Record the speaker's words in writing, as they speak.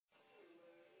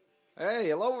Hey,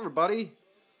 hello everybody.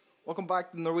 Welcome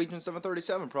back to the Norwegian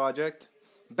 737 project.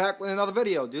 Back with another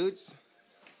video, dudes.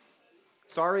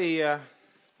 I'm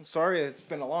sorry it's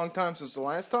been a long time since the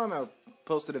last time I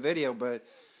posted a video, but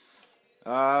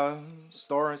it's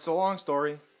a long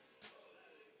story.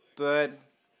 But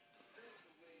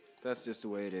that's just the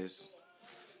way it is.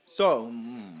 So,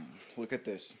 look at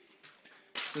this.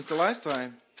 Since the last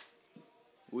time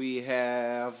we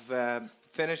have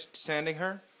finished sanding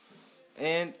her,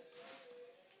 and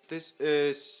this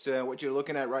is what you're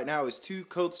looking at right now is 2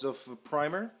 coats of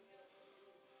primer,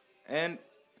 and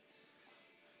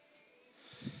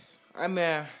I'm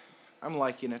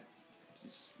liking it.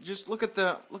 Just look at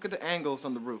the angles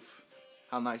on the roof,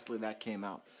 how nicely that came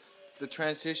out. The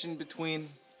transition between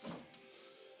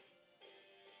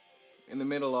in the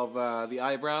middle of the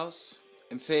eyebrows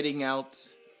and fading out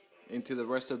into the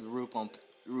rest of the roof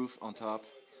on top.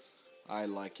 I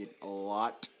like it a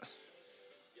lot.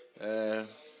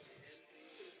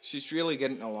 She's really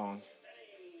getting along.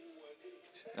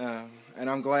 And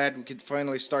I'm glad we could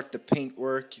finally start the paint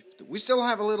work. We still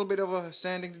have a little bit of a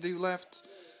sanding to do left.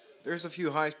 There's a few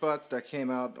high spots that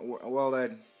came out. Well,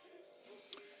 that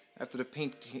after the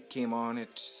paint came on,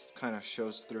 it kind of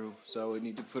shows through. So we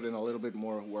need to put in a little bit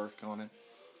more work on it.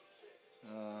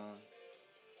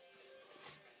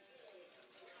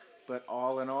 But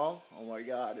all in all, oh my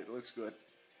God, it looks good,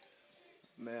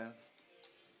 man.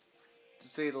 To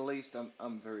say the least,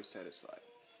 I'm very satisfied.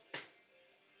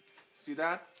 See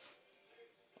that?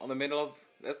 On the middle of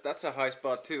that's a high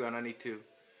spot too, and I need to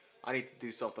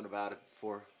do something about it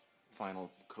before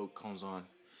final coat comes on.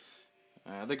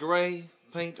 The gray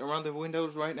paint around the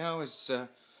windows right now is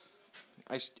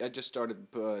I just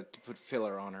started to put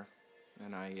filler on her,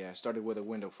 and I started with the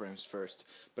window frames first.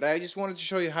 But I just wanted to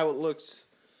show you how it looks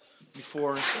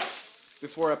before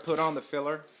I put on the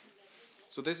filler.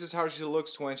 So this is how she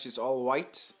looks when she's all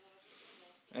white,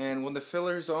 and when the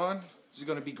filler is on, she's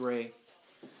gonna be gray,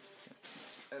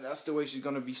 and that's the way she's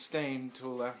gonna be stained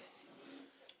until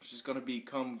she's gonna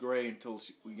become gray until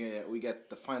we get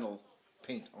the final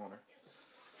paint on her.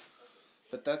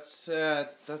 But that's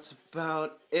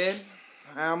about it.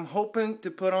 I'm hoping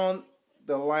to put on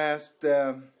the last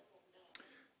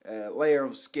layer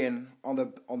of skin on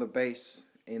the base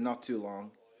in not too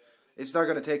long. It's not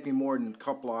gonna take me more than a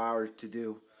couple of hours to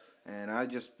do, and I've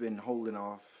just been holding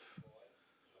off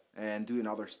and doing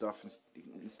other stuff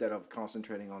instead of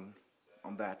concentrating on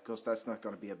that, because that's not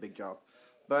gonna be a big job.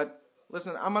 But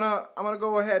listen, I'm gonna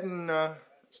go ahead and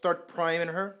start priming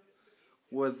her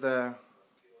with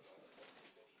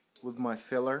my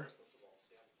filler,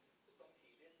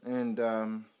 and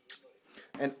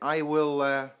I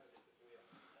will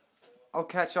I'll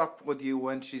catch up with you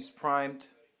when she's primed,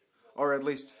 or at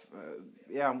least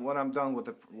when I'm done with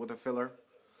the filler,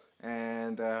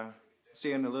 and see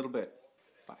you in a little bit.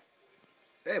 Bye.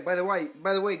 Hey, by the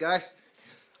way, guys,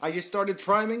 I just started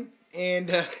priming,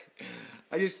 and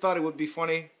I just thought it would be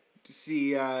funny to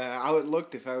see how it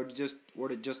looked if I were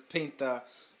to just paint the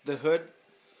hood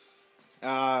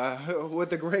with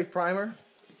the gray primer,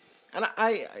 and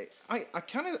I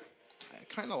kind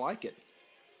of like it.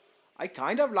 I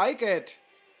kind of like it.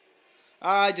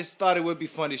 I just thought it would be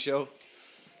fun to show.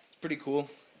 It's pretty cool.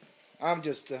 I'm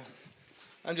just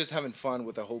having fun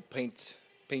with the whole paint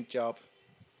job.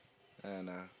 And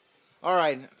all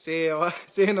right, see you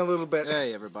in a little bit.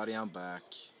 Hey everybody, I'm back.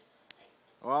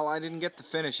 Well, I didn't get to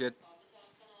finish it.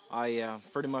 I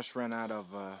pretty much ran out of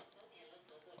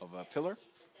filler.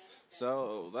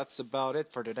 So that's about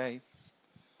it for today.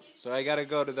 So I gotta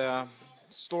go to the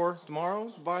store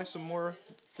tomorrow, buy some more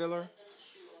filler,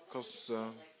 cause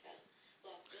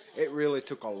it really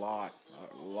took a lot.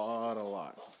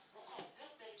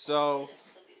 So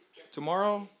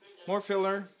tomorrow, more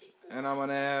filler, and I'm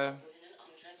gonna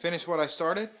finish what I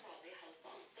started,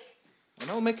 and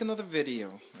I'll make another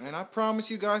video. And I promise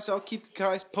you guys, I'll keep you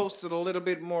guys posted a little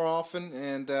bit more often,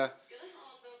 and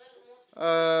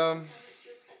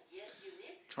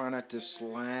try not to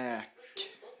slack.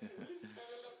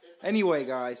 Anyway,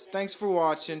 guys, thanks for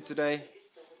watching today,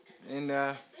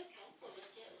 and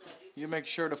you make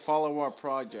sure to follow our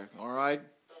project, alright?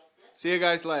 See you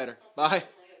guys later. Bye.